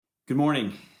Good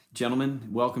morning, gentlemen.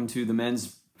 Welcome to the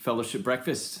Men's Fellowship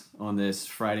Breakfast on this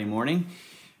Friday morning.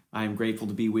 I'm grateful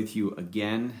to be with you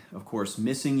again. Of course,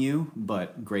 missing you,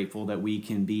 but grateful that we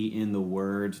can be in the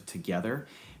Word together.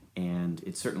 And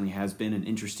it certainly has been an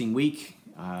interesting week.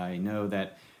 I know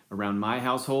that around my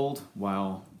household,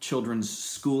 while children's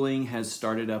schooling has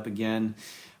started up again,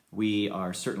 we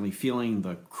are certainly feeling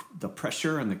the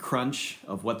pressure and the crunch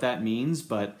of what that means.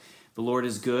 But the Lord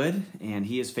is good and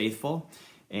He is faithful.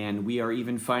 And we are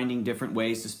even finding different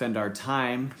ways to spend our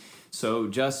time. So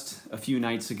just a few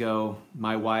nights ago,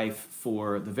 my wife,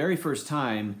 for the very first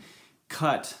time,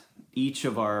 cut each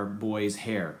of our boys'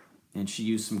 hair. And she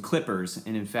used some clippers.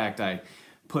 And in fact, I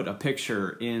put a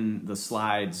picture in the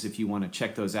slides, if you want to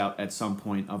check those out at some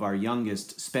point, of our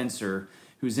youngest, Spencer,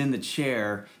 who's in the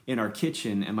chair in our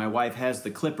kitchen. And my wife has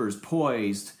the clippers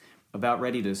poised, about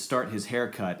ready to start his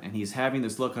haircut. And he's having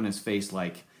this look on his face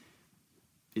like,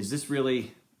 is this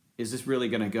really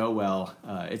going to go well?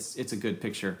 It's a good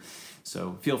picture.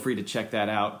 So feel free to check that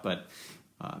out. But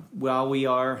while we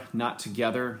are not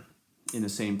together in the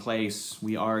same place,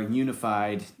 we are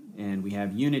unified and we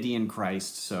have unity in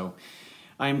Christ. So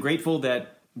I am grateful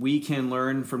that we can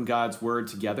learn from God's Word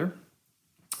together.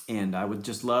 And I would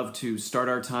just love to start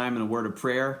our time in a word of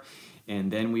prayer.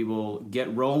 And then we will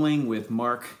get rolling with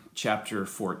Mark chapter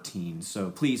 14.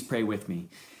 So please pray with me.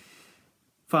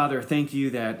 Father, thank you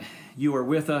that you are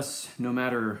with us no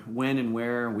matter when and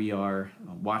where we are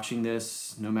watching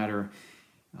this, no matter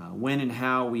when and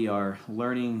how we are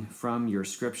learning from your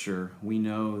scripture. We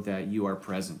know that you are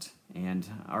present. And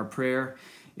our prayer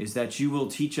is that you will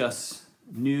teach us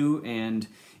new and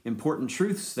important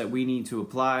truths that we need to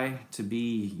apply to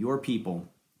be your people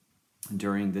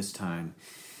during this time,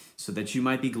 so that you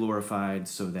might be glorified,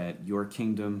 so that your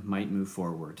kingdom might move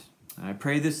forward. I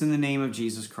pray this in the name of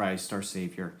Jesus Christ, our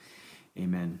Savior.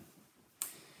 Amen.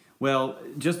 Well,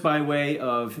 just by way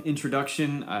of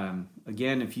introduction,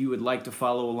 again, if you would like to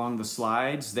follow along the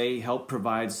slides, they help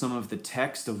provide some of the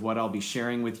text of what I'll be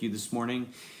sharing with you this morning.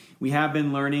 We have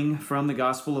been learning from the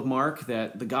Gospel of Mark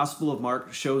that the Gospel of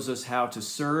Mark shows us how to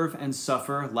serve and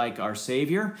suffer like our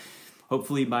Savior.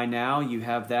 Hopefully by now you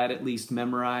have that at least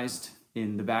memorized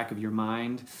in the back of your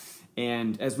mind.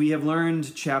 And as we have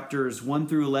learned, chapters 1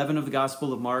 through 11 of the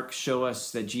Gospel of Mark show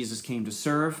us that Jesus came to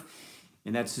serve.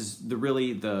 And that's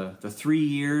really the 3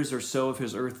 years or so of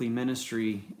his earthly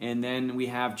ministry. And then we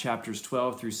have chapters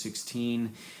 12 through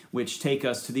 16, which take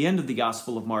us to the end of the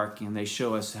Gospel of Mark, and they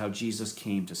show us how Jesus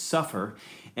came to suffer.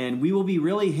 And we will be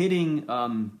really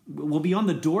we'll be on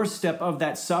the doorstep of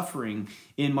that suffering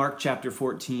in Mark chapter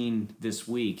 14 this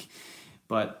week.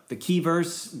 But the key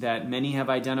verse that many have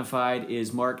identified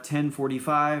is Mark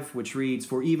 10:45, which reads,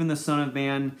 "For even the Son of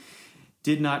Man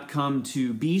did not come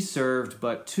to be served,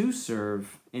 but to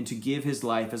serve, and to give his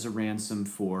life as a ransom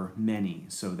for many."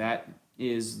 So that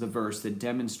is the verse that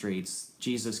demonstrates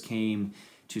Jesus came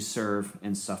to serve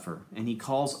and suffer. And he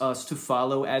calls us to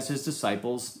follow as his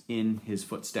disciples in his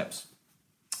footsteps.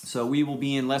 So we will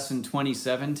be in lesson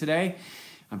 27 today.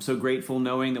 I'm so grateful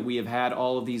knowing that we have had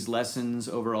all of these lessons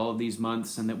over all of these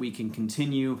months and that we can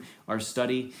continue our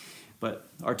study.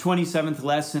 But our 27th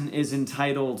lesson is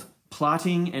entitled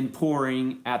Plotting and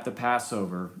Pouring at the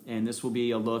Passover. And this will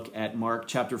be a look at Mark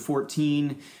chapter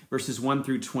 14, verses 1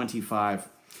 through 25.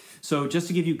 So just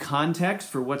to give you context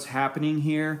for what's happening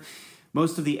here,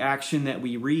 most of the action that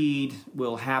we read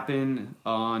will happen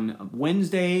on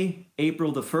Wednesday,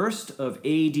 April the 1st of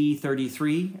AD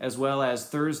 33, as well as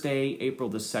Thursday, April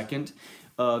the 2nd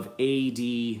of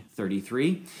AD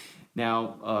 33.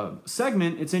 Now,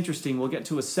 segment, it's interesting, we'll get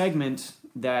to a segment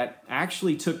that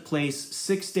actually took place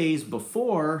 6 days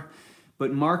before,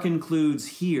 but Mark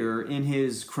includes here in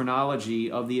his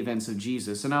chronology of the events of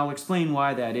Jesus. And I'll explain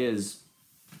why that is.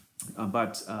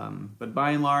 But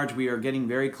by and large, we are getting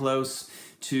very close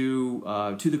to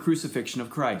the crucifixion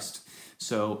of Christ.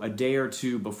 So a day or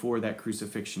two before that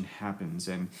crucifixion happens.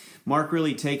 And Mark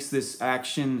really takes this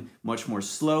action much more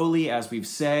slowly. As we've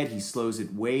said, he slows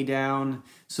it way down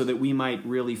so that we might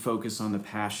really focus on the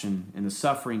passion and the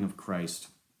suffering of Christ.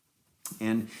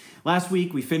 And last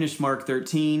week we finished Mark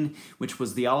 13, which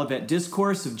was the Olivet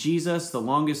Discourse of Jesus, the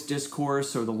longest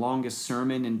discourse or the longest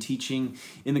sermon and teaching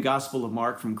in the Gospel of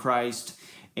Mark from Christ.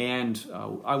 And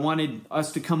I wanted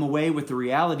us to come away with the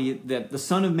reality that the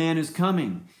Son of Man is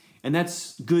coming. And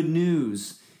that's good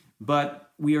news.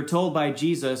 But we are told by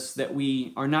Jesus that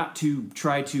we are not to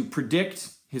try to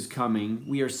predict his coming.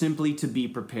 We are simply to be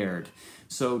prepared.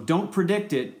 So don't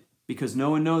predict it, because no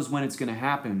one knows when it's going to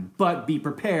happen, but be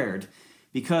prepared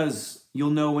because you'll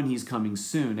know when he's coming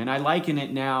soon. And I liken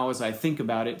it now, as I think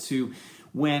about it, to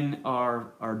when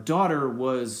our daughter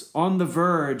was on the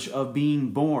verge of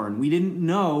being born. We didn't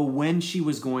know when she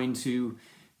was going to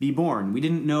be born. We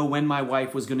didn't know when my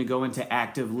wife was going to go into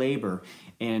active labor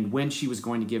and when she was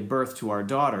going to give birth to our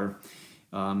daughter.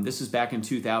 This is back in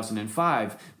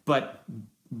 2005. But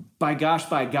by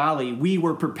golly, we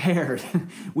were prepared.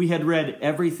 We had read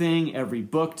everything, every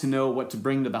book to know what to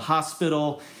bring to the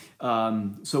hospital.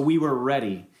 So we were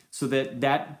ready. So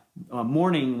that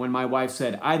morning when my wife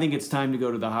said, I think it's time to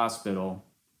go to the hospital,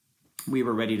 we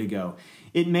were ready to go.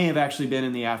 It may have actually been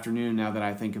in the afternoon now that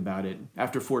I think about it.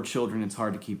 After 4 children, it's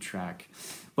hard to keep track.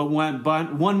 But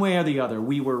one way or the other,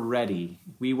 we were ready.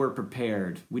 We were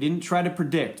prepared. We didn't try to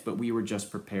predict, but we were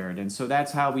just prepared. And so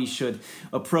that's how we should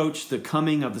approach the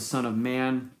coming of the Son of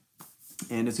Man.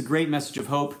 And it's a great message of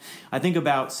hope. I think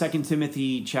about 2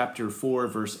 Timothy chapter 4,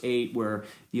 verse 8, where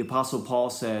the Apostle Paul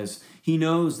says, he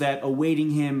knows that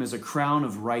awaiting him is a crown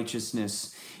of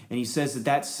righteousness. And he says that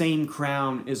that same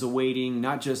crown is awaiting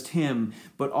not just him,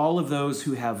 but all of those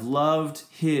who have loved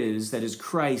his, that is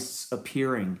Christ's,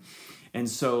 appearing. And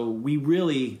so we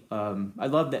really, I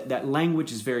love that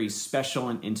language is very special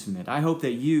and intimate. I hope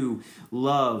that you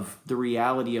love the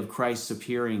reality of Christ's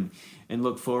appearing and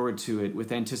look forward to it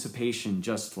with anticipation,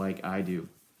 just like I do.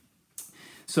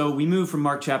 So we move from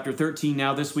Mark chapter 13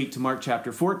 now this week to Mark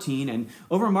chapter 14. And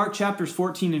over Mark chapters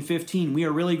 14 and 15, we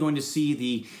are really going to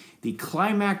see the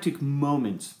climactic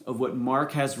moment of what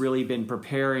Mark has really been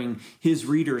preparing his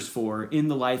readers for in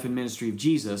the life and ministry of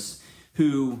Jesus,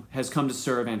 who has come to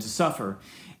serve and to suffer.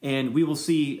 And we will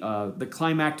see the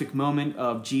climactic moment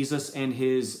of Jesus and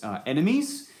his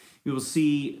enemies. We will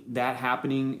see that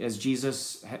happening as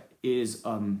Jesus is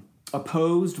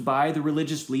opposed by the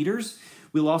religious leaders.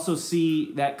 We'll also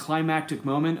see that climactic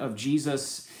moment of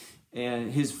Jesus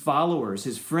and his followers,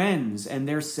 his friends, and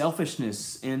their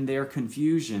selfishness and their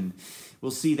confusion.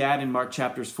 We'll see that in Mark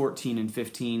chapters 14 and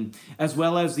 15, as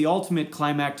well as the ultimate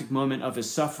climactic moment of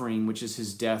his suffering, which is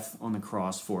his death on the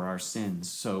cross for our sins.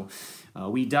 So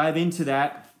we dive into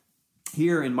that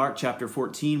here in Mark chapter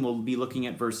 14. We'll be looking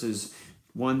at verses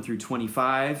 1 through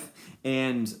 25,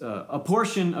 and a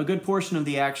good portion of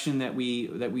the action that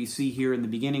we see here in the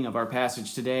beginning of our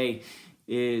passage today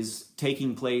is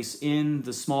taking place in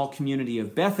the small community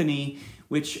of Bethany,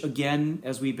 which, again,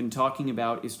 as we've been talking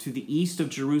about, is to the east of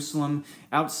Jerusalem,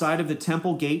 outside of the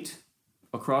Temple Gate,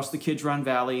 across the Kidron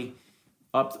Valley,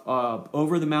 up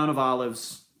over the Mount of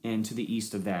Olives, and to the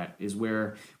east of that is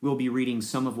where we'll be reading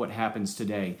some of what happens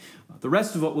today. The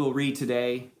rest of what we'll read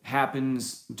today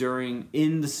happens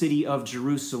in the city of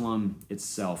Jerusalem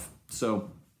itself.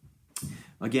 So,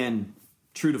 again,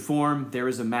 true to form, there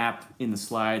is a map in the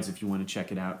slides if you want to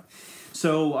check it out.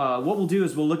 So what we'll do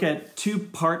is we'll look at 2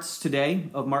 parts today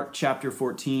of Mark chapter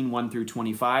 14, 1 through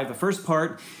 25. The first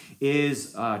part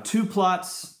is 2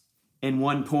 plots and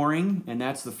 1 pouring, and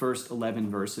that's the first 11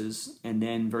 verses. And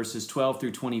then verses 12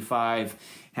 through 25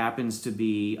 happens to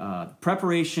be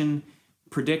preparation,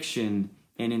 prediction,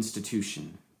 and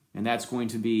institution. And that's going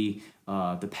to be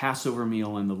the Passover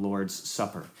meal and the Lord's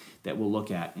Supper that we'll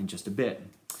look at in just a bit.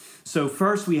 So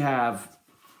first we have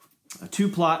 2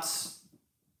 plots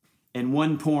and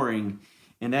 1 pouring,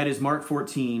 and that is Mark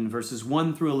 14, verses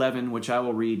 1 through 11, which I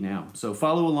will read now. So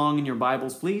follow along in your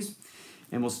Bibles, please,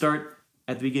 and we'll start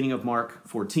at the beginning of Mark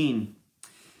 14.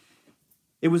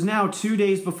 It was now 2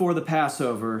 days before the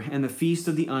Passover and the feast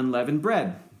of the unleavened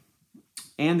bread.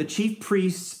 And the chief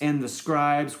priests and the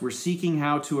scribes were seeking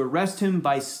how to arrest him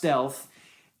by stealth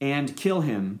and kill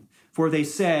him, for they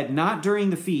said, not during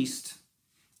the feast,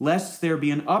 lest there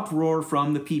be an uproar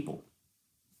from the people.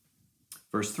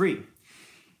 Verse 3.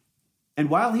 And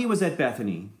while he was at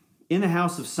Bethany, in the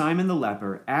house of Simon the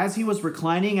leper, as he was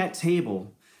reclining at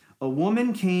table, a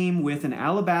woman came with an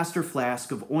alabaster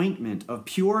flask of ointment of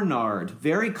pure nard,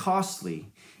 very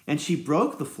costly, and she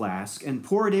broke the flask and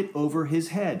poured it over his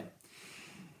head.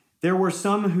 There were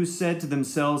some who said to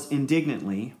themselves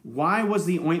indignantly, why was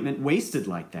the ointment wasted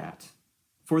like that?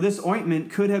 For this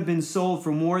ointment could have been sold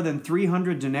for more than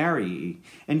 300 denarii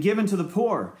and given to the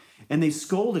poor. And they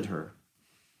scolded her.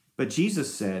 But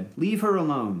Jesus said, leave her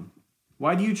alone.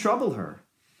 Why do you trouble her?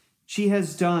 She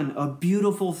has done a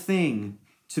beautiful thing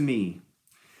to me.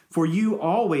 For you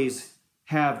always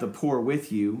have the poor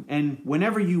with you, and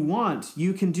whenever you want,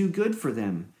 you can do good for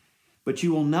them. But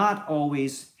you will not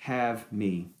always have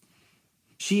me.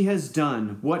 She has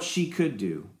done what she could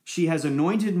do. She has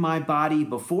anointed my body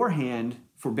beforehand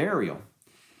for burial.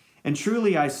 And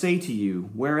truly I say to you,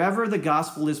 wherever the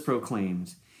gospel is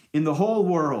proclaimed, in the whole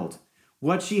world,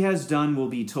 what she has done will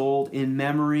be told in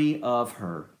memory of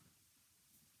her.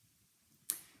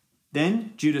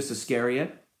 Then Judas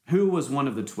Iscariot, who was one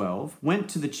of the 12, went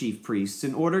to the chief priests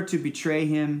in order to betray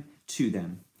him to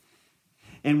them.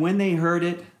 And when they heard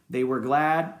it, they were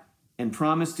glad and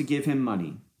promised to give him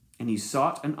money. And he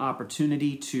sought an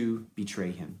opportunity to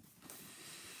betray him.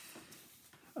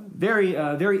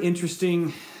 Very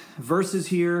interesting verses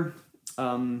here.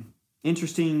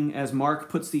 Interesting as Mark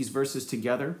puts these verses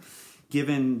together,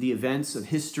 given the events of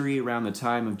history around the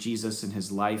time of Jesus and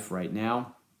his life right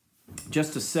now.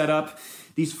 Just to set up,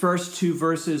 these first two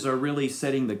verses are really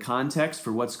setting the context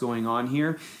for what's going on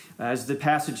here. As the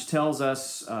passage tells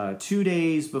us, 2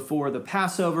 days before the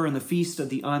Passover and the Feast of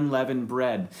the Unleavened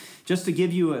Bread. Just to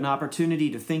give you an opportunity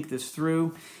to think this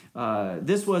through,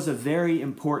 this was a very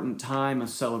important time of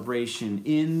celebration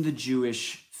in the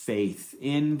Jewish faith,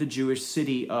 in the Jewish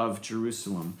city of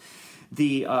Jerusalem.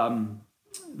 The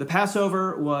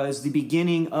Passover was the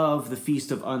beginning of the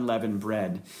Feast of Unleavened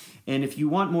Bread. And if you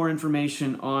want more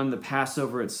information on the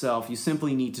Passover itself, you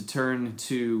simply need to turn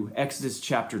to Exodus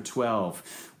chapter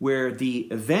 12, where the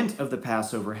event of the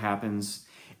Passover happens,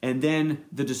 and then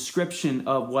the description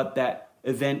of what that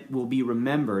event will be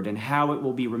remembered and how it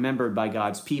will be remembered by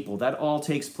God's people. That all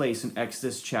takes place in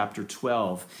Exodus chapter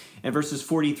 12. And verses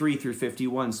 43 through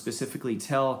 51 specifically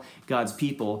tell God's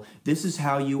people, this is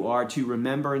how you are to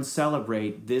remember and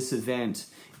celebrate this event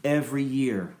every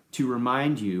year, to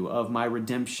remind you of my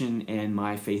redemption and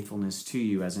my faithfulness to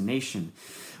you as a nation.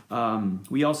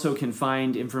 We also can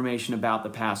find information about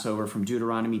the Passover from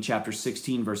Deuteronomy chapter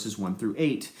 16, verses 1 through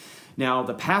 8. Now,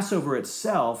 the Passover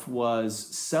itself was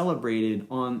celebrated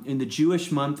in the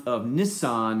Jewish month of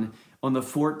Nisan on the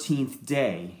 14th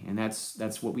day, and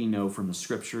that's what we know from the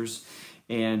scriptures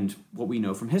and what we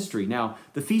know from history. Now,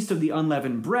 the Feast of the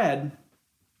Unleavened Bread,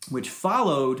 which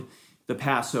followed the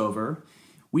Passover,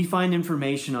 we find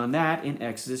information on that in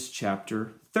Exodus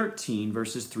chapter 13,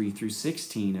 verses 3 through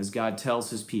 16, as God tells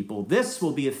his people, this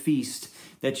will be a feast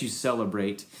that you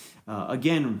celebrate,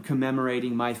 again,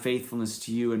 commemorating my faithfulness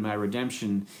to you and my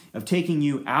redemption, of taking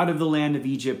you out of the land of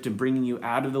Egypt and bringing you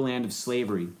out of the land of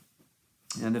slavery.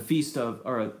 And the Feast of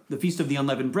the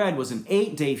Unleavened Bread was an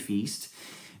 8-day feast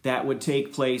that would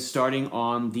take place starting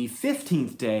on the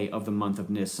 15th day of the month of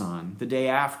Nisan, the day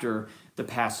after the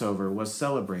Passover was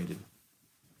celebrated.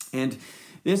 And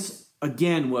this,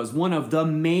 again, was one of the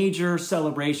major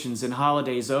celebrations and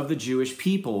holidays of the Jewish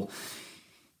people.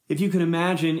 If you can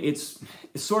imagine, it's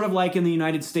sort of like in the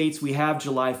United States, we have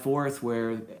July 4th,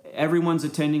 where everyone's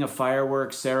attending a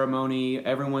fireworks ceremony,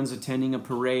 everyone's attending a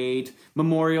parade.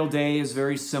 Memorial Day is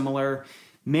very similar.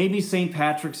 Maybe St.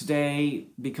 Patrick's Day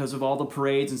because of all the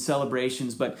parades and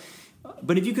celebrations. But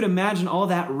if you could imagine all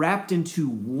that wrapped into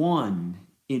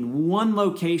in one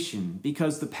location,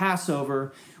 because the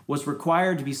Passover was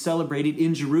required to be celebrated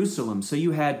in Jerusalem. So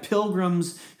you had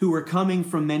pilgrims who were coming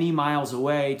from many miles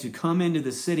away to come into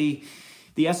the city.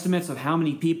 The estimates of how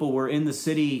many people were in the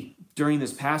city during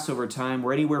this Passover time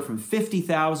were anywhere from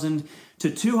 50,000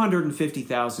 to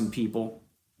 250,000 people,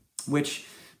 which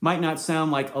might not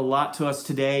sound like a lot to us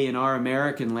today in our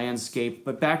American landscape,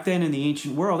 but back then in the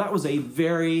ancient world, that was a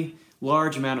very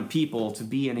large amount of people to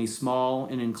be in a small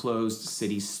and enclosed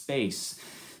city space.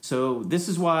 So this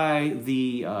is why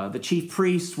the chief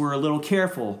priests were a little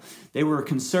careful. They were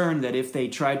concerned that if they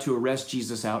tried to arrest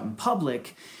Jesus out in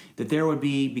public, that there would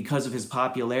be, because of his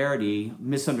popularity,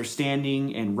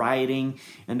 misunderstanding and rioting,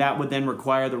 and that would then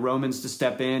require the Romans to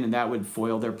step in, and that would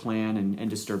foil their plan and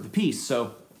disturb the peace.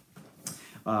 So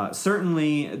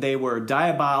certainly they were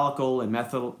diabolical and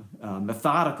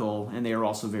methodical, and they were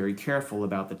also very careful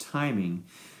about the timing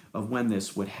of when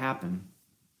this would happen.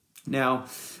 Now,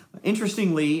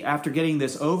 interestingly, after getting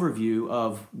this overview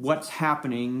of what's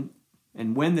happening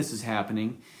and when this is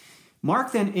happening,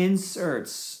 Mark then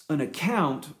inserts an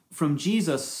account from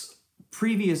Jesus'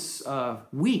 previous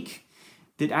week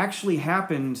that actually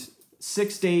happened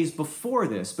 6 days before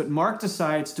this. But Mark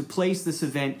decides to place this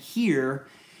event here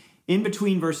in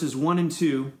between verses 1 and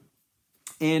 2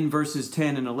 and verses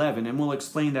 10 and 11. And we'll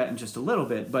explain that in just a little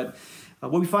bit. But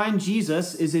what we find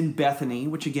Jesus is in Bethany,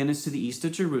 which again is to the east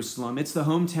of Jerusalem. It's the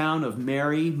hometown of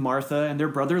Mary, Martha, and their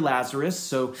brother Lazarus.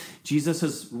 So Jesus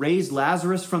has raised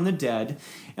Lazarus from the dead.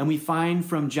 And we find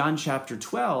from John chapter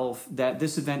 12 that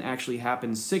this event actually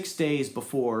happened 6 days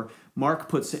before Mark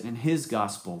puts it in his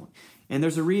gospel. And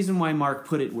there's a reason why Mark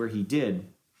put it where he did.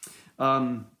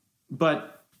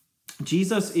 But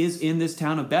Jesus is in this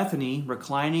town of Bethany,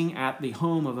 reclining at the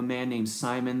home of a man named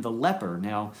Simon the leper.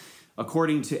 Now,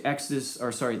 according to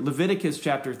Leviticus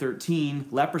chapter 13,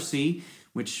 leprosy,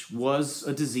 which was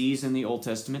a disease in the Old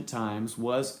Testament times,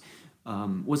 was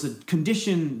a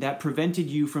condition that prevented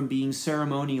you from being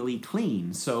ceremonially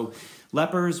clean. So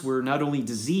Lepers were not only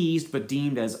diseased, but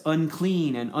deemed as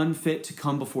unclean and unfit to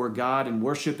come before God and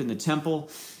worship in the temple.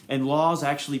 And laws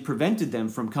actually prevented them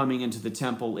from coming into the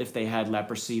temple if they had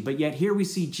leprosy. But yet here we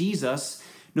see Jesus,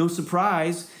 no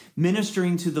surprise,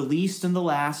 ministering to the least and the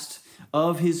last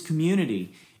of his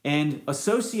community and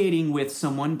associating with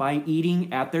someone by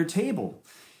eating at their table.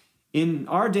 In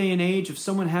our day and age, if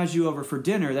someone has you over for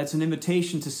dinner, that's an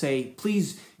invitation to say,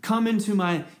 please come into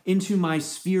my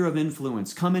sphere of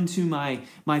influence, come into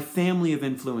my family of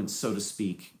influence, so to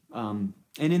speak. And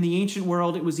in the ancient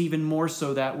world, it was even more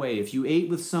so that way. If you ate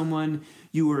with someone,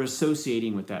 you were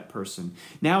associating with that person.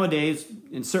 Nowadays,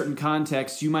 in certain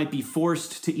contexts, you might be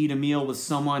forced to eat a meal with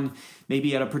someone,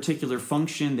 maybe at a particular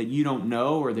function that you don't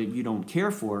know or that you don't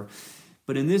care for.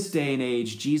 But in this day and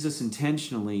age, Jesus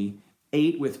intentionally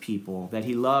ate with people that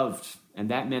he loved, and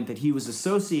that meant that he was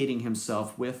associating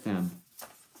himself with them.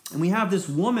 And we have this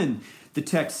woman, the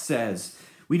text says.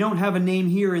 We don't have a name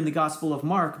here in the Gospel of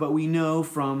Mark, but we know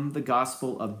from the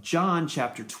Gospel of John,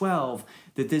 chapter 12,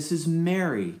 that this is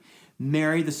Mary.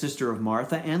 Mary, the sister of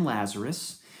Martha and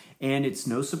Lazarus. And it's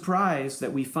no surprise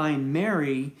that we find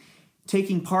Mary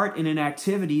taking part in an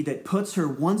activity that puts her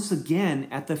once again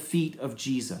at the feet of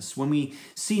Jesus. When we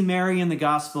see Mary in the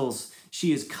Gospels,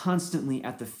 she is constantly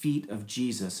at the feet of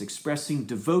Jesus, expressing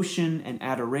devotion and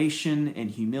adoration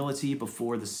and humility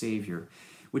before the Savior,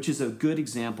 which is a good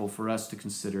example for us to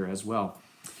consider as well.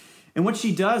 And what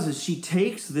she does is she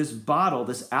takes this bottle,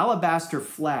 this alabaster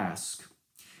flask,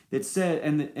 that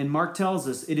said, and Mark tells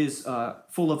us it is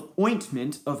full of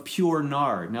ointment of pure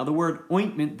nard. Now the word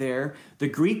ointment there, the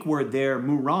Greek word there,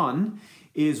 mouron,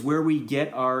 is where we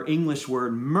get our English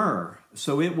word myrrh.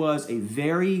 So it was a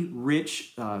very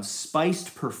rich,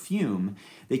 spiced perfume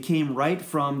that came right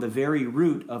from the very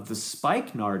root of the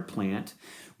spikenard plant,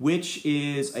 which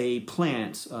is a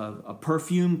plant, a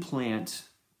perfume plant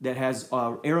that has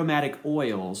aromatic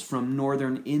oils from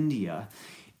northern India.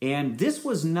 And this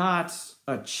was not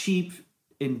a cheap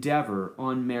endeavor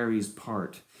on Mary's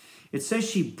part. It says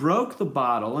she broke the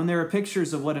bottle, and there are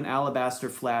pictures of what an alabaster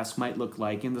flask might look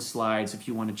like in the slides if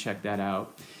you want to check that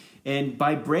out. And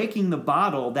by breaking the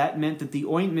bottle, that meant that the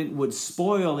ointment would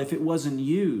spoil if it wasn't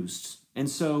used. And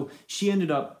so she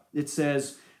ended up, it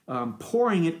says,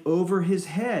 pouring it over his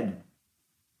head.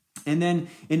 And then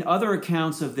in other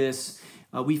accounts of this,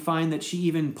 we find that she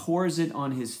even pours it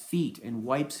on his feet and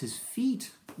wipes his feet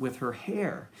with her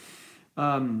hair.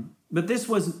 But this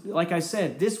was, like I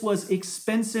said, this was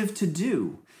expensive to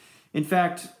do. In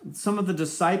fact, some of the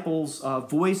disciples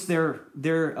voiced their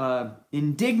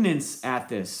indignance at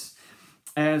this.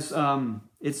 As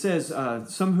it says,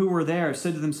 some who were there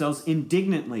said to themselves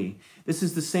indignantly. This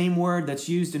is the same word that's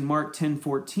used in Mark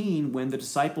 10:14 when the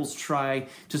disciples try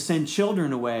to send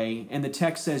children away, and the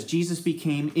text says Jesus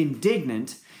became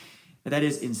indignant, that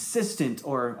is insistent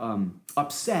or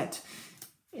upset,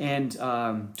 and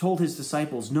told his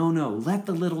disciples, no, let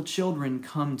the little children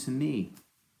come to me.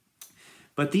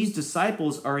 But these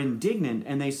disciples are indignant,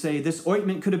 and they say this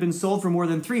ointment could have been sold for more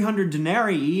than 300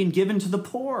 denarii and given to the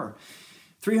poor.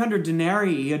 300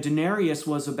 denarii, a denarius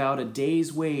was about a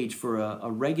day's wage for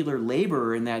a regular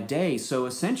laborer in that day. So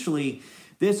essentially,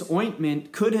 this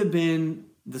ointment could have been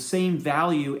the same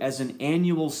value as an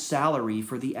annual salary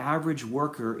for the average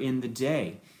worker in the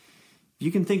day.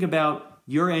 You can think about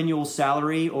your annual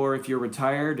salary, or if you're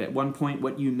retired, at one point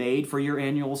what you made for your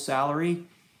annual salary,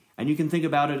 and you can think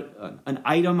about an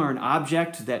item or an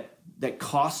object that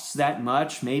costs that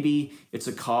much. Maybe it's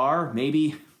a car,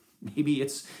 maybe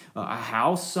it's a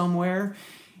house somewhere.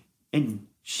 And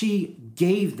she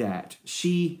gave that,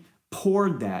 she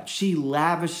poured that, she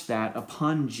lavished that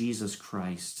upon Jesus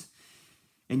Christ.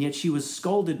 And yet she was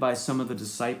scolded by some of the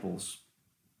disciples.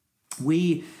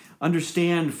 We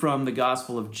understand from the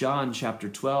Gospel of John chapter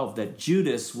 12 that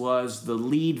Judas was the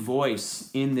lead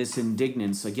voice in this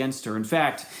indignance against her. In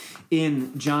fact,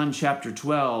 in John chapter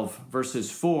 12, verses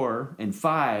 4 and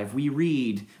 5, we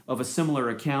read of a similar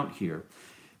account here.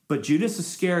 But Judas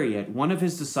Iscariot, one of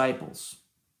his disciples,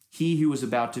 he who was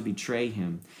about to betray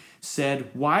him, said,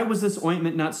 "Why was this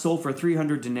ointment not sold for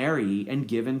 300 denarii and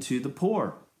given to the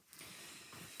poor?"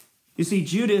 You see,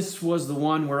 Judas was the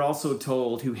one, we're also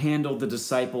told, who handled the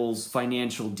disciples'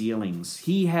 financial dealings.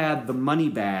 He had the money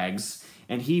bags,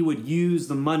 and he would use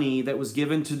the money that was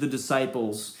given to the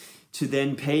disciples to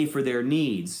then pay for their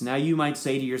needs. Now you might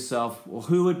say to yourself, well,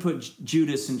 who would put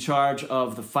Judas in charge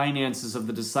of the finances of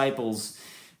the disciples,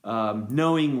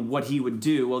 knowing what he would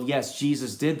do? Well, yes,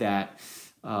 Jesus did that.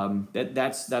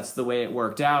 That's the way it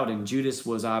worked out. And Judas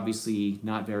was obviously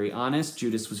not very honest.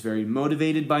 Judas was very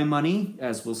motivated by money,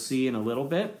 as we'll see in a little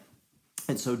bit.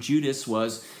 And so Judas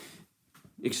was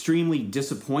extremely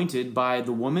disappointed by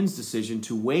the woman's decision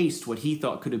to waste what he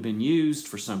thought could have been used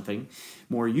for something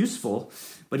more useful.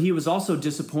 But he was also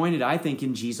disappointed, I think,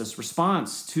 in Jesus'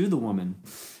 response to the woman.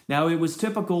 Now, it was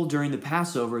typical during the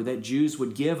Passover that Jews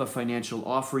would give a financial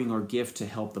offering or gift to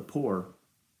help the poor.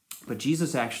 But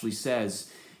Jesus actually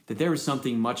says that there is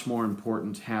something much more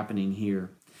important happening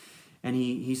here. And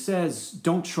he says,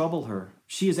 don't trouble her.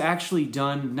 She has actually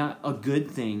done not a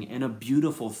good thing and a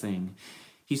beautiful thing.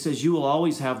 He says, you will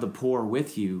always have the poor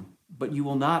with you, but you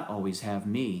will not always have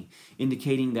me,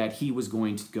 indicating that he was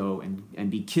going to go and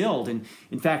be killed. And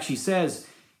in fact, she says,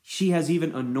 she has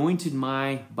even anointed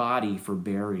my body for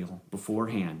burial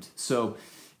beforehand. So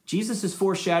Jesus is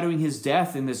foreshadowing his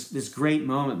death in this great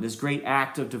moment, this great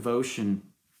act of devotion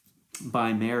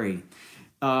by Mary.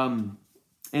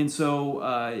 And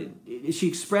so she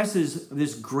expresses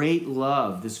this great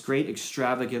love, this great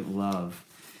extravagant love.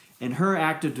 And her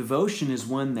act of devotion is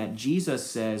one that Jesus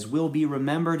says will be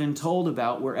remembered and told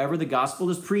about wherever the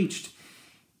gospel is preached,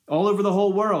 all over the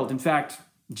whole world. In fact,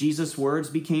 Jesus' words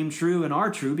became true and are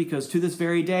true because to this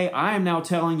very day, I am now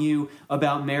telling you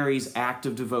about Mary's act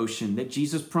of devotion that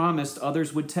Jesus promised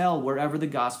others would tell wherever the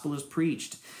gospel is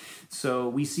preached. So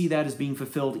we see that as being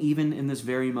fulfilled even in this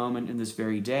very moment, in this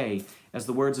very day, as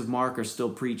the words of Mark are still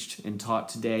preached and taught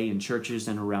today in churches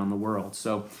and around the world.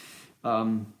 So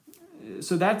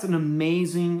that's an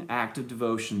amazing act of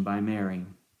devotion by Mary.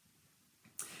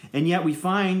 And yet we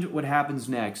find what happens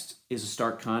next is a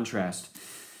stark contrast.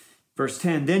 Verse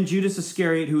 10, then Judas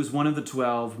Iscariot, who was one of the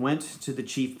 12, went to the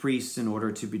chief priests in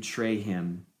order to betray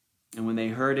him. And when they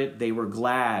heard it, they were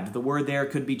glad. The word there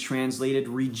could be translated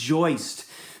rejoiced.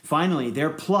 Finally, their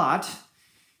plot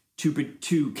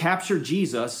to capture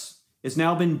Jesus has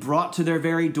now been brought to their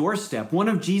very doorstep. One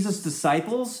of Jesus'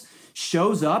 disciples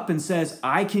shows up and says,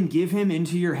 I can give him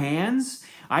into your hands.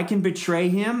 I can betray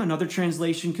him. Another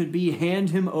translation could be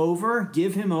hand him over,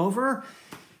 give him over.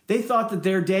 They thought that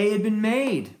their day had been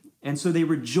made. And so they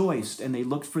rejoiced and they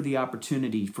looked for the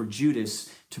opportunity for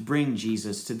Judas to bring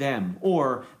Jesus to them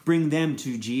or bring them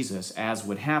to Jesus, as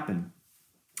would happen.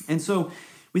 And so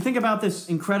we think about this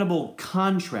incredible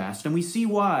contrast and we see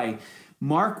why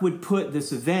Mark would put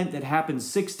this event that happened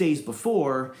 6 days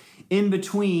before in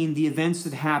between the events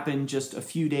that happened just a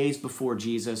few days before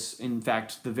Jesus, in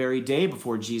fact, the very day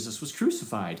before Jesus was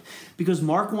crucified. Because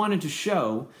Mark wanted to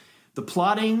show the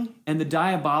plotting and the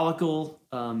diabolical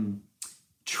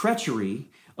treachery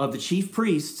of the chief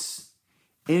priests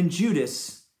and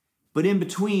Judas, but in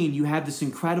between you had this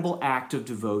incredible act of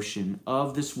devotion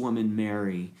of this woman,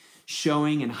 Mary,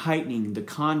 showing and heightening the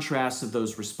contrast of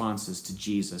those responses to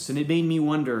Jesus. And it made me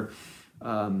wonder,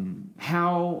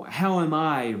 how am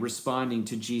I responding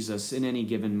to Jesus in any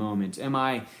given moment? Am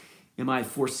I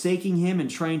forsaking him and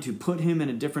trying to put him in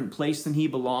a different place than he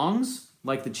belongs,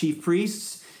 like the chief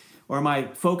priests? Or am I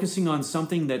focusing on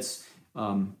something that's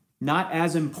not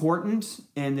as important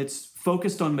and it's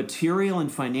focused on material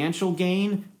and financial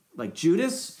gain, like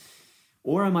Judas?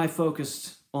 Or am I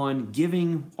focused on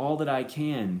giving all that I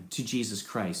can to Jesus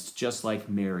Christ, just like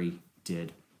Mary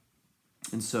did?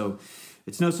 And so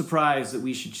it's no surprise that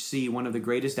we should see one of the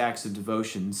greatest acts of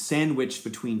devotion sandwiched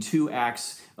between two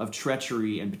acts of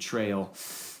treachery and betrayal,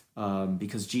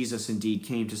 because Jesus indeed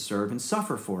came to serve and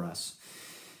suffer for us.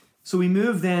 So we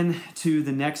move then to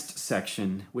the next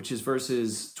section, which is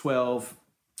verses 12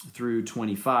 through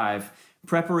 25,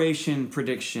 preparation,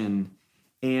 prediction,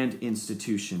 and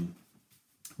institution.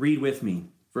 Read with me,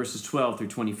 verses 12 through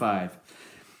 25.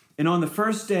 And on the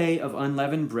first day of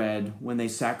unleavened bread, when they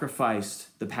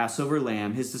sacrificed the Passover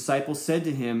lamb, his disciples said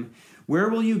to him, where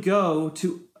will you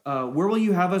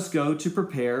have us go to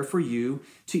prepare for you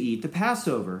to eat the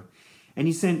Passover? And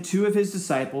he sent 2 of his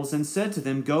disciples and said to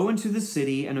them, go into the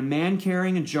city, and a man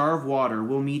carrying a jar of water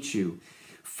will meet you.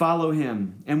 Follow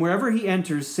him. And wherever he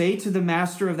enters, say to the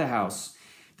master of the house,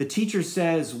 the teacher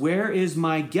says, where is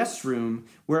my guest room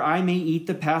where I may eat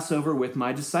the Passover with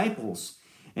my disciples?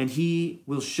 And he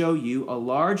will show you a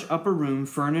large upper room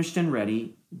furnished and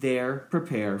ready. There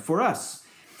prepare for us.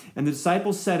 And the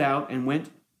disciples set out and went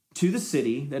to the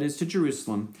city, that is to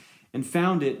Jerusalem, and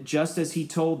found it just as he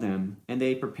told them, and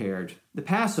they prepared the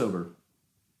Passover.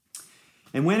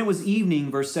 And when it was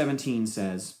evening, verse 17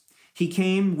 says, he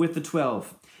came with the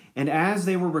 12, and as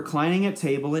they were reclining at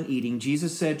table and eating,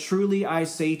 Jesus said, truly I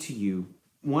say to you,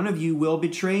 one of you will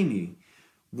betray me,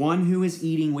 one who is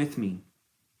eating with me.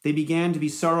 They began to be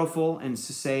sorrowful and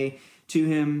to say to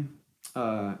him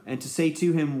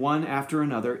one after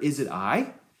another, is it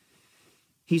I?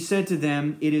 He said to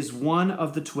them, it is one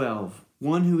of the 12,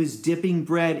 one who is dipping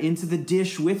bread into the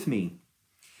dish with me.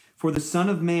 For the Son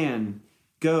of Man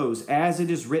goes as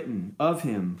it is written of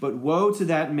him. But woe to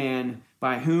that man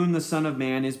by whom the Son of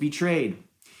Man is betrayed.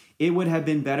 It would have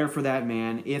been better for that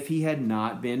man if he had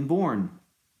not been born."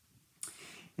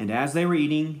 And as they were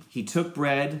eating, he took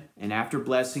bread, and after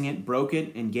blessing it, broke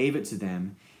it and gave it to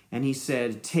them. And he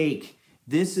said, "Take,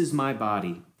 this is my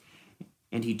body."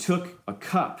 And he took a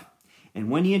cup,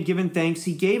 and when he had given thanks,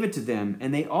 he gave it to them,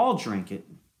 and they all drank it.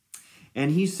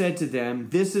 And he said to them,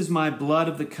 "This is my blood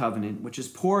of the covenant, which is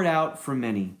poured out for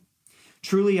many.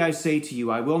 Truly I say to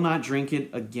you, I will not drink it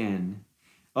again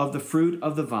of the fruit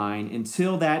of the vine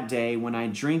until that day when I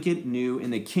drink it new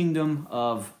in the kingdom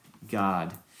of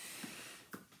God."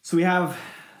 So we have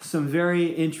some very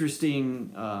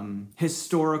interesting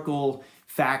historical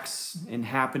facts and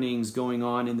happenings going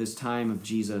on in this time of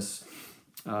Jesus.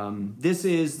 This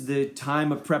is the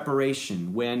time of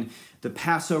preparation when the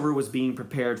Passover was being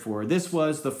prepared for. This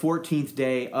was the 14th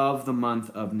day of the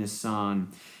month of Nisan.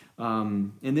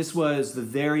 And this was the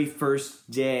very first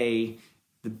day,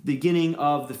 the beginning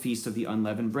of the Feast of the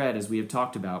Unleavened Bread, as we have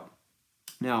talked about.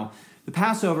 Now, the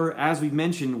Passover, as we've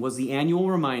mentioned, was the annual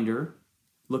reminder,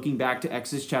 looking back to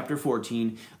Exodus chapter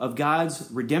 14, of God's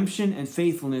redemption and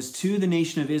faithfulness to the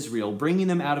nation of Israel, bringing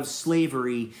them out of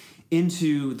slavery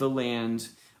into the land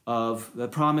of the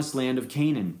promised land of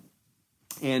Canaan.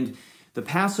 And the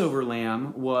Passover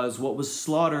lamb was what was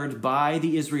slaughtered by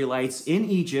the Israelites in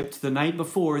Egypt the night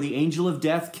before the angel of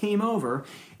death came over,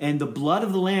 and the blood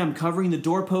of the lamb covering the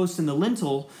doorpost and the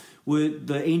lintel,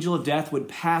 the angel of death would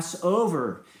pass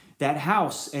over that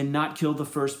house and not kill the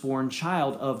firstborn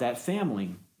child of that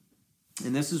family.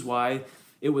 And this is why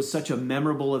it was such a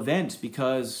memorable event,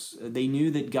 because they knew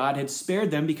that God had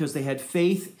spared them because they had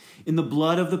faith in the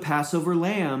blood of the Passover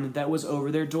lamb that was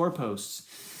over their doorposts.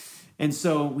 And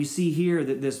so we see here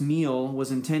that this meal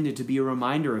was intended to be a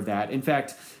reminder of that. In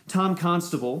fact, Tom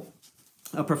Constable,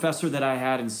 a professor that I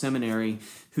had in seminary,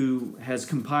 who has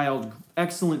compiled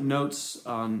excellent notes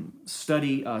on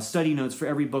study notes for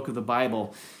every book of the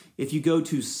Bible. If you go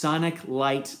to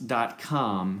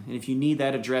soniclight.com, and if you need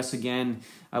that address again,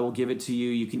 I will give it to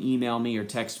you. You can email me or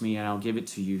text me, and I'll give it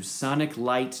to you.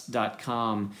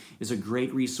 Soniclight.com is a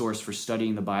great resource for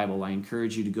studying the Bible. I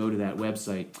encourage you to go to that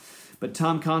website. But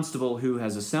Tom Constable, who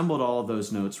has assembled all of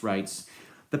those notes, writes,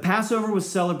 "The Passover was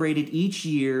celebrated each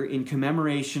year in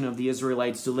commemoration of the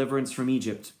Israelites' deliverance from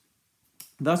Egypt.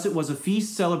 Thus it was a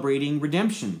feast celebrating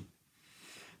redemption.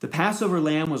 The Passover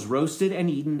lamb was roasted and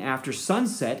eaten after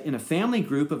sunset in a family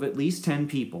group of at least 10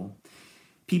 people.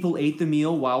 People ate the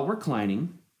meal while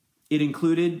reclining. It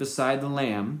included, beside the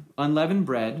lamb, unleavened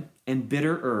bread and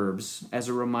bitter herbs as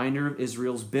a reminder of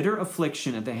Israel's bitter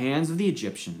affliction at the hands of the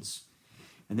Egyptians.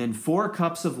 And then 4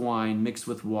 cups of wine mixed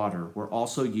with water were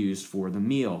also used for the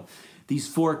meal." These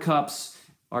 4 cups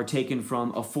are taken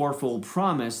from a fourfold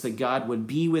promise that God would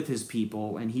be with his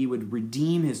people and he would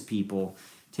redeem his people,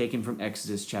 taken from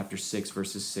Exodus chapter 6,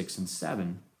 verses 6 and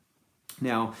 7.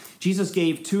 Now, Jesus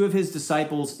gave 2 of his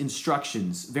disciples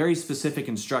instructions, very specific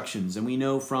instructions, and we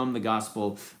know from the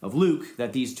Gospel of Luke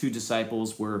that these 2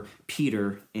 disciples were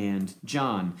Peter and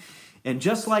John. And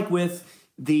just like with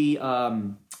the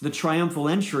triumphal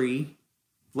entry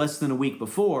less than a week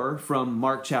before from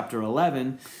Mark chapter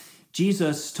 11,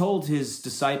 Jesus told his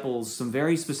disciples some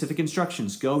very specific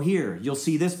instructions. Go here, you'll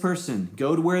see this person,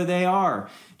 go to where they are.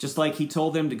 Just like he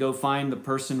told them to go find the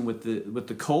person with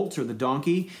the colt or the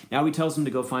donkey, now he tells them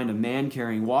to go find a man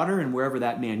carrying water, and wherever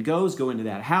that man goes, go into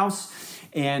that house,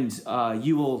 and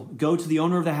you will go to the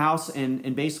owner of the house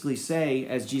and basically say,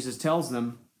 as Jesus tells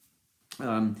them,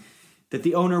 that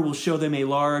the owner will show them a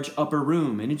large upper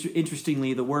room. And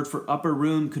interestingly, the word for upper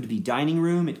room could be dining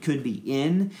room. It could be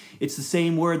inn. It's the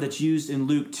same word that's used in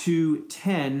Luke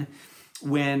 2:10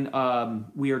 when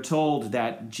we are told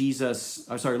that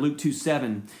Luke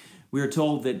 2:7, we are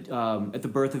told that at the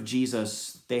birth of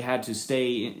Jesus, they had to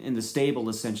stay in the stable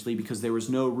essentially because there was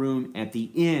no room at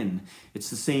the inn. It's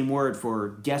the same word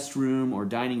for guest room or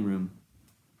dining room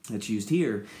that's used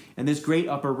here. And this great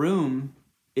upper room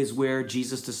is where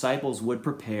Jesus' disciples would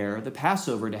prepare the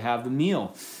Passover to have the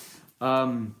meal.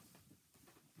 And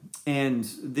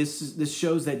this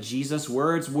shows that Jesus'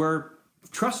 words were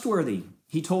trustworthy.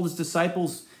 He told his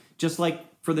disciples, just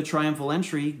like for the triumphal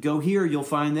entry, go here, you'll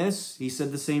find this. He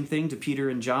said the same thing to Peter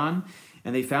and John,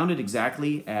 and they found it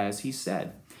exactly as he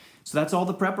said. So that's all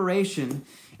the preparation.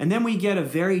 And then we get a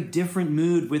very different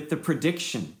mood with the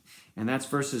prediction. And that's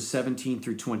verses 17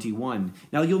 through 21.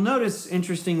 Now you'll notice,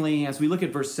 interestingly, as we look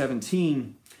at verse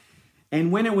 17,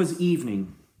 and when it was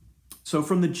evening, So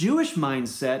from the Jewish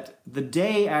mindset, the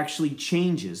day actually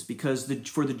changes because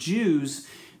for the Jews,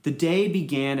 the day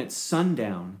began at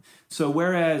sundown. So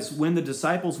whereas when the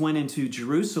disciples went into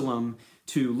Jerusalem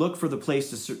to look for the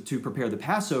place to prepare the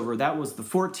Passover, that was the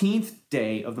 14th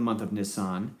day of the month of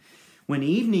Nisan. When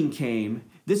evening came,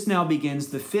 this now begins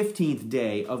the 15th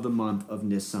day of the month of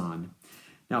Nisan.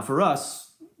 Now for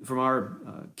us, from our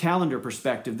calendar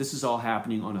perspective, this is all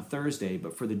happening on a Thursday,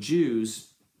 but for the Jews,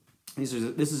 this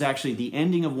is actually the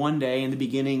ending of one day and the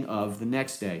beginning of the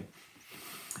next day.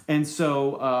 And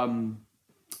so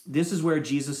this is where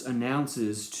Jesus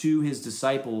announces to his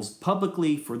disciples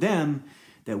publicly for them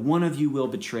that one of you will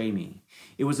betray me.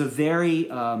 It was a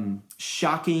very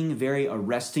shocking, very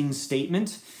arresting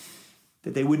statement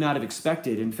that they would not have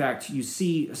expected. In fact, you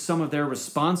see some of their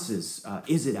responses.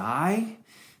 Is it I?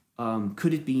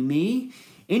 Could it be me?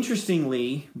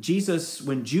 Interestingly, Jesus,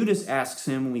 when Judas asks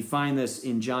him, when we find this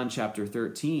in John chapter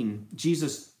 13,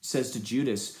 Jesus says to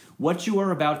Judas, what you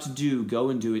are about to do, go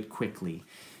and do it quickly.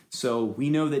 So we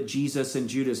know that Jesus and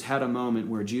Judas had a moment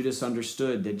where Judas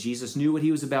understood that Jesus knew what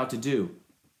he was about to do.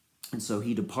 And so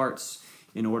he departs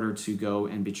in order to go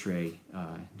and betray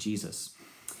Jesus.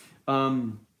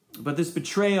 But this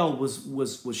betrayal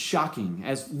was shocking.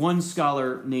 As one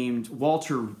scholar named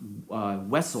Walter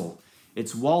Wessel,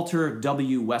 it's Walter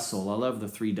W. Wessel. I love the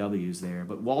 3 W's there.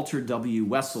 But Walter W.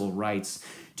 Wessel writes,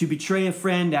 to betray a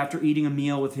friend after eating a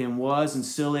meal with him was and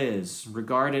still is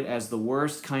regarded as the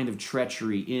worst kind of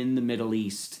treachery in the Middle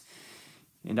East.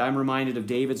 And I'm reminded of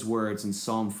David's words in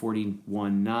Psalm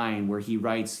 41:9, where he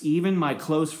writes, even my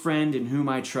close friend in whom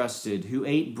I trusted, who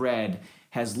ate bread,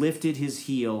 has lifted his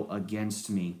heel against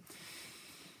me.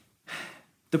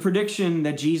 The prediction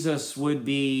that Jesus would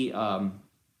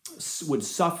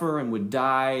suffer and would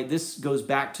die, this goes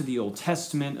back to the Old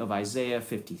Testament of Isaiah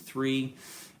 53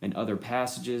 and other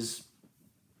passages.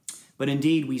 But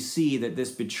indeed, we see that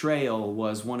this betrayal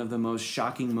was one of the most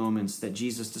shocking moments that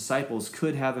Jesus' disciples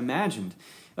could have imagined.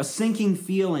 A sinking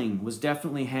feeling was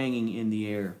definitely hanging in the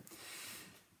air.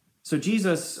 So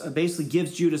Jesus basically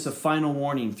gives Judas a final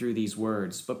warning through these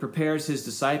words, but prepares his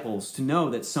disciples to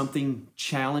know that something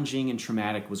challenging and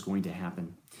traumatic was going to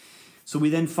happen. So we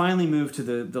then finally move to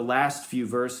the last few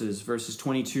verses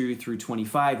 22 through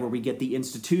 25, where we get the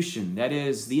institution. That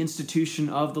is, the institution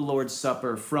of the Lord's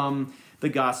Supper from the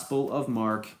Gospel of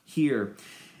Mark here.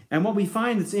 And what we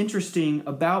find that's interesting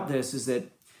about this is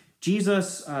that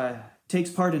Jesus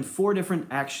takes part in 4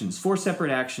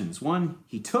 separate actions. One,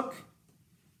 he took,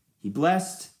 he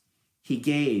blessed, he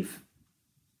gave.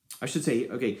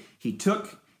 He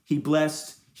took, he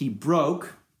blessed, he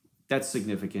broke. That's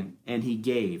significant. And he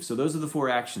gave. So those are the 4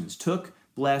 actions. Took,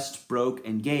 blessed, broke,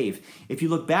 and gave. If you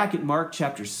look back at Mark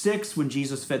chapter 6, when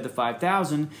Jesus fed the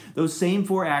 5,000, those same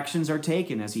 4 actions are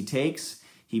taken. As he takes,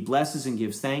 he blesses and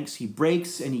gives thanks. He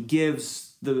breaks and he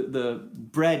gives the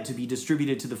bread to be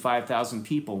distributed to the 5,000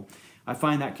 people. I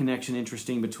find that connection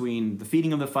interesting between the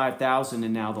feeding of the 5,000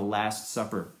 and now the Last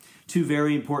Supper. 2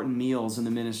 very important meals in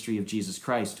the ministry of Jesus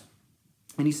Christ.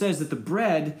 And he says that the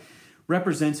bread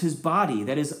represents his body.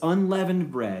 That is,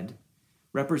 unleavened bread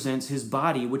represents his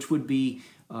body, which would be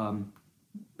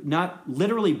not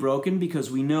literally broken, because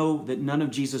we know that none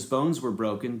of Jesus' bones were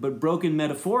broken, but broken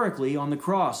metaphorically on the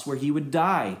cross where he would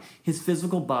die. His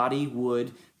physical body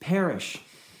would perish.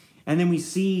 And then we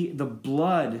see the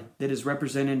blood that is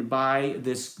represented by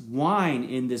this wine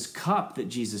in this cup that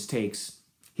Jesus takes.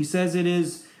 He says it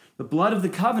is the blood of the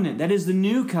covenant. That is the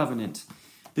new covenant.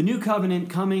 The new covenant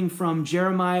coming from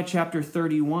Jeremiah chapter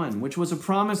 31, which was a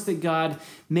promise that God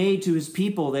made to his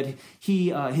people, that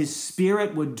his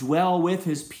spirit would dwell with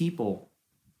his people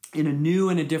in a new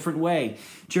and a different way.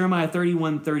 Jeremiah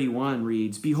 31:31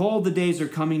 reads, behold, the days are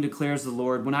coming, declares the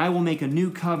Lord, when I will make a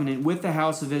new covenant with the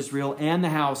house of Israel and the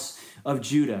house of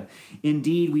Judah.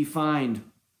 Indeed, we find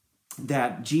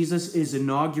that Jesus is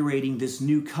inaugurating this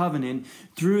new covenant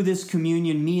through this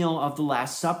communion meal of the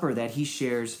Last Supper that he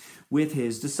shares with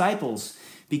his disciples.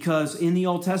 Because in the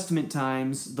Old Testament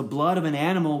times, the blood of an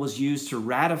animal was used to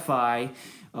ratify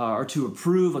or to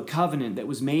approve a covenant that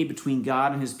was made between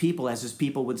God and his people, as his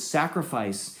people would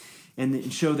sacrifice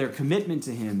and show their commitment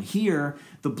to him. Here,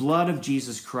 the blood of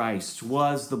Jesus Christ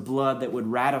was the blood that would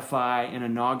ratify and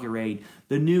inaugurate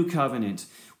the new covenant.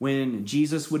 When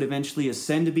Jesus would eventually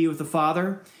ascend to be with the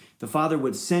Father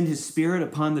would send his Spirit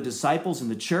upon the disciples in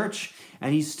the church,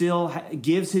 and he still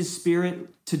gives his Spirit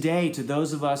today to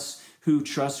those of us who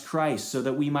trust Christ, so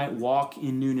that we might walk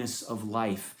in newness of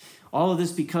life. All of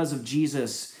this because of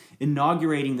Jesus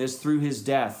inaugurating this through his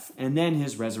death and then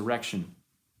his resurrection.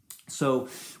 So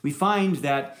we find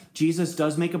that Jesus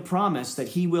does make a promise that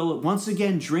he will once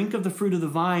again drink of the fruit of the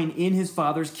vine in his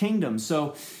Father's kingdom.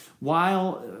 So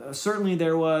while certainly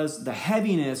there was the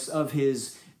heaviness of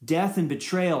his death and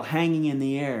betrayal hanging in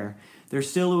the air, there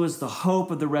still was the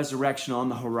hope of the resurrection on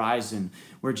the horizon,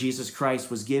 where Jesus Christ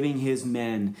was giving his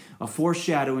men a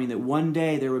foreshadowing that one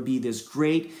day there would be this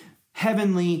great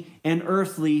heavenly and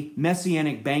earthly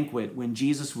messianic banquet when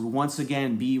Jesus would once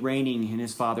again be reigning in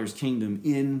his Father's kingdom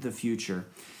in the future.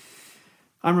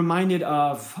 I'm reminded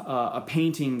of a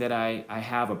painting that I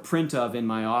have a print of in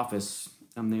my office.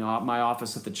 My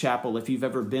office at the chapel. If you've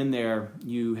ever been there,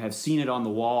 you have seen it on the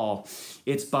wall.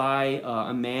 It's by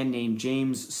a man named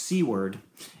James Seward,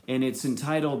 and it's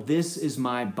entitled, "This is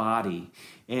My Body."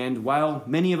 And while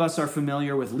many of us are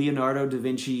familiar with Leonardo da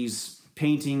Vinci's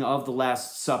painting of the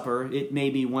Last Supper, it may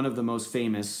be one of the most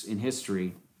famous in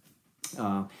history.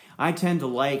 I tend to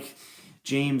like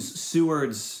James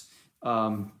Seward's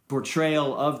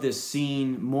portrayal of this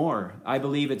scene more. I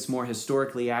believe it's more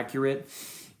historically accurate.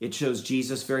 It shows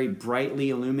Jesus very brightly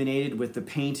illuminated with the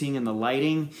painting and the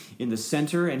lighting in the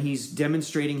center, and he's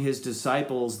demonstrating his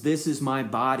disciples, "This is my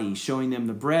body," showing them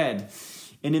the bread.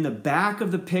 And in the back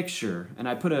of the picture, and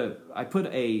I put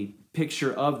a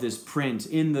picture of this print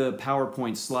in the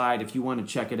PowerPoint slide if you want to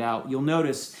check it out, you'll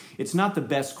notice it's not the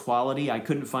best quality. I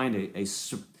couldn't find a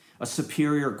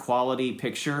superior quality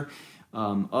picture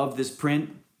of this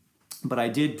print, but I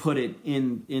did put it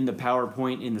in the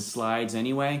PowerPoint in the slides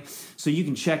anyway, so you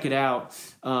can check it out.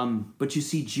 But you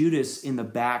see Judas in the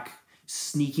back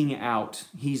sneaking out.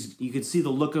 You could see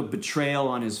the look of betrayal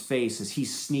on his face as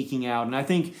he's sneaking out, and I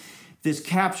think this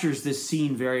captures this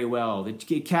scene very well.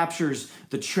 It captures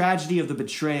the tragedy of the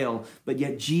betrayal, but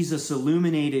yet Jesus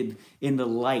illuminated in the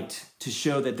light to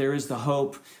show that there is the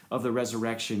hope of the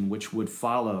resurrection which would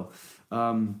follow.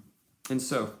 And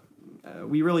so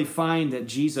we really find that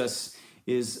Jesus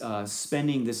is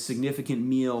spending this significant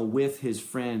meal with his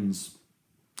friends.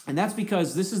 And that's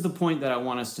because this is the point that I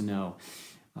want us to know.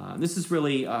 This is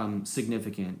really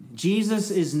significant.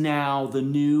 Jesus is now the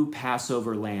new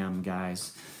Passover lamb,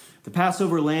 guys. The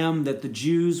Passover lamb that the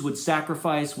Jews would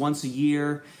sacrifice once a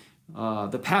year,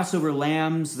 the Passover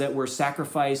lambs that were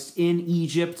sacrificed in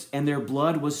Egypt, and their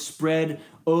blood was spread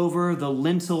over the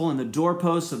lintel and the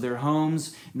doorposts of their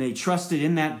homes, and they trusted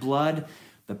in that blood.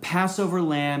 The Passover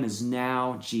lamb is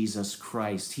now Jesus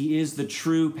Christ. He is the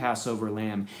true Passover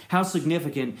lamb. How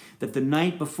significant that the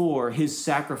night before his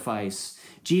sacrifice,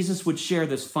 Jesus would share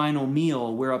this final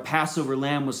meal where a Passover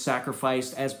lamb was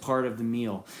sacrificed as part of the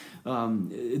meal.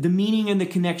 The meaning and the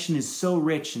connection is so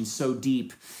rich and so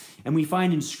deep. And we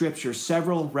find in Scripture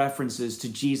several references to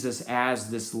Jesus as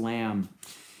this lamb.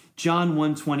 John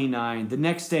 1:29, the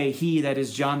next day he, that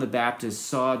is John the Baptist,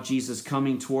 saw Jesus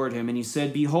coming toward him, and he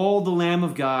said, "Behold the Lamb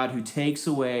of God who takes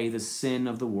away the sin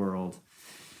of the world."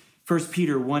 1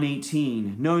 Peter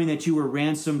 1:18, knowing that you were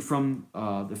ransomed from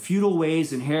the futile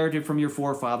ways inherited from your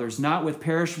forefathers, not with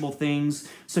perishable things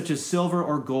such as silver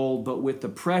or gold, but with the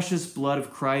precious blood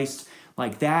of Christ,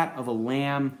 like that of a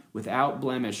lamb without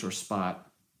blemish or spot.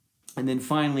 And then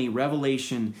finally,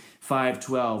 Revelation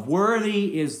 5:12,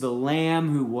 worthy is the Lamb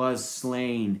who was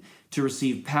slain to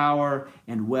receive power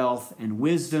and wealth and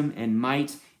wisdom and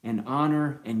might and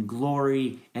honor and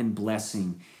glory and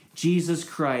blessing. Jesus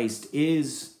Christ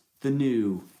is the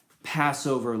new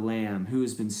Passover lamb who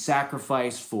has been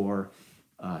sacrificed for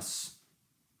us.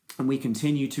 And we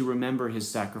continue to remember his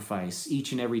sacrifice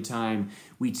each and every time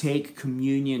we take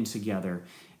communion together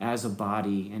as a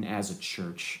body and as a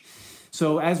church.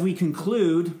 So as we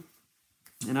conclude,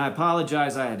 and I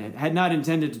apologize, I had not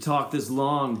intended to talk this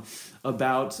long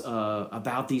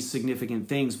about these significant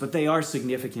things, but they are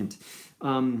significant.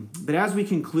 But as we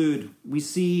conclude, we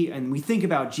see and we think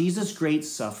about Jesus' great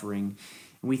suffering,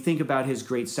 and we think about his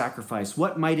great sacrifice.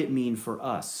 What might it mean for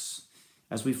us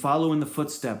as we follow in the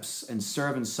footsteps and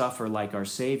serve and suffer like our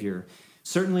Savior?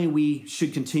 Certainly we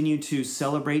should continue to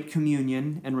celebrate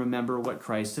communion and remember what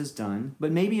Christ has done,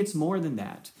 but maybe it's more than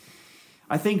that.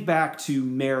 I think back to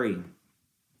Mary.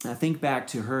 I think back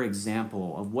to her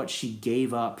example of what she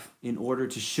gave up in order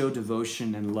to show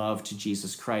devotion and love to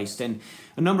Jesus Christ. And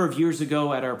a number of years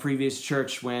ago at our previous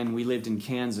church when we lived in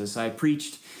Kansas, I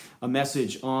preached a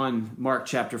message on Mark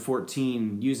chapter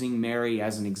 14 using Mary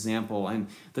as an example. And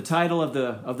the title of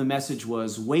the message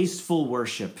was Wasteful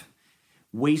Worship.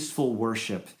 Wasteful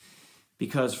worship.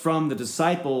 Because from the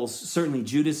disciples, certainly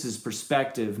Judas's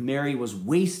perspective, Mary was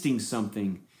wasting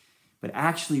something. But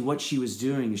actually what she was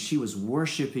doing is she was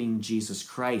worshiping Jesus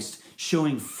Christ,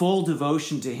 showing full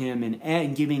devotion to him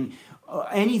and giving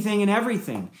anything and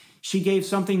everything. She gave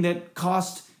something that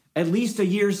cost at least a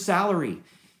year's salary.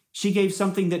 She gave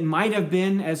something that might have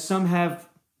been, as some have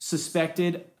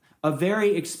suspected, a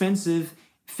very expensive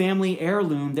family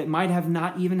heirloom that might have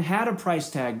not even had a price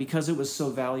tag because it was so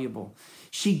valuable.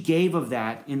 She gave of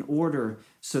that in order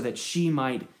so that she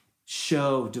might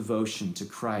show devotion to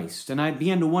Christ. And I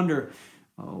began to wonder,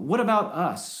 what about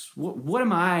us? What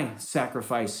am I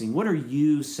sacrificing? What are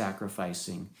you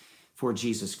sacrificing for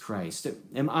Jesus Christ?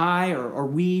 Am I or are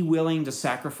we willing to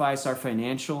sacrifice our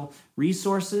financial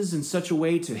resources in such a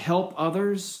way to help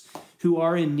others who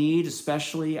are in need,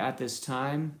 especially at this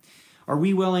time? Are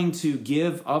we willing to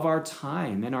give of our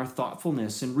time and our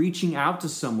thoughtfulness in reaching out to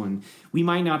someone? We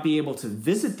might not be able to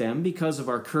visit them because of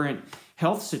our current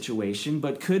health situation,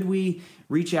 but could we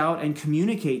reach out and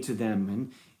communicate to them?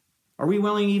 And are we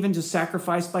willing even to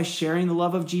sacrifice by sharing the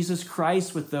love of Jesus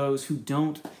Christ with those who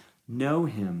don't know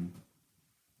him?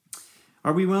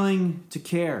 Are we willing to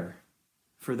care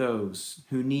for those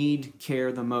who need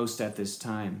care the most at this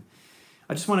time?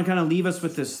 I just want to kind of leave us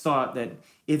with this thought that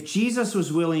if Jesus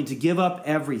was willing to give up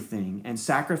everything and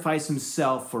sacrifice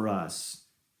himself for us,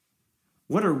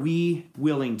 what are we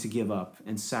willing to give up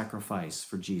and sacrifice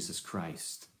for Jesus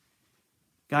Christ?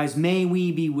 Guys, may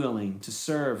we be willing to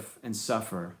serve and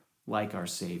suffer like our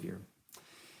Savior.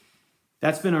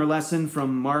 That's been our lesson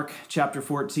from Mark chapter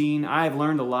 14. I've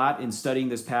learned a lot in studying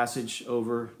this passage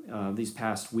over these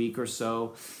past week or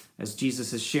so as Jesus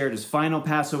has shared his final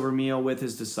Passover meal with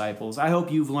his disciples. I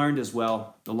hope you've learned as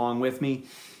well along with me.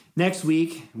 Next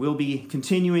week, we'll be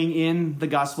continuing in the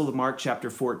Gospel of Mark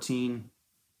chapter 14.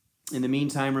 In the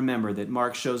meantime, remember that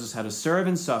Mark shows us how to serve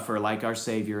and suffer like our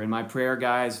Savior. And my prayer,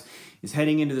 guys, is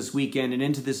heading into this weekend and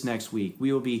into this next week,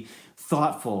 we will be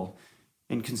thoughtful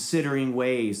and considering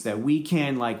ways that we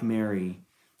can, like Mary,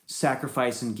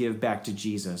 sacrifice and give back to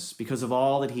Jesus because of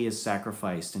all that he has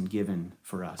sacrificed and given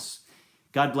for us.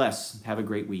 God bless. Have a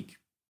great week.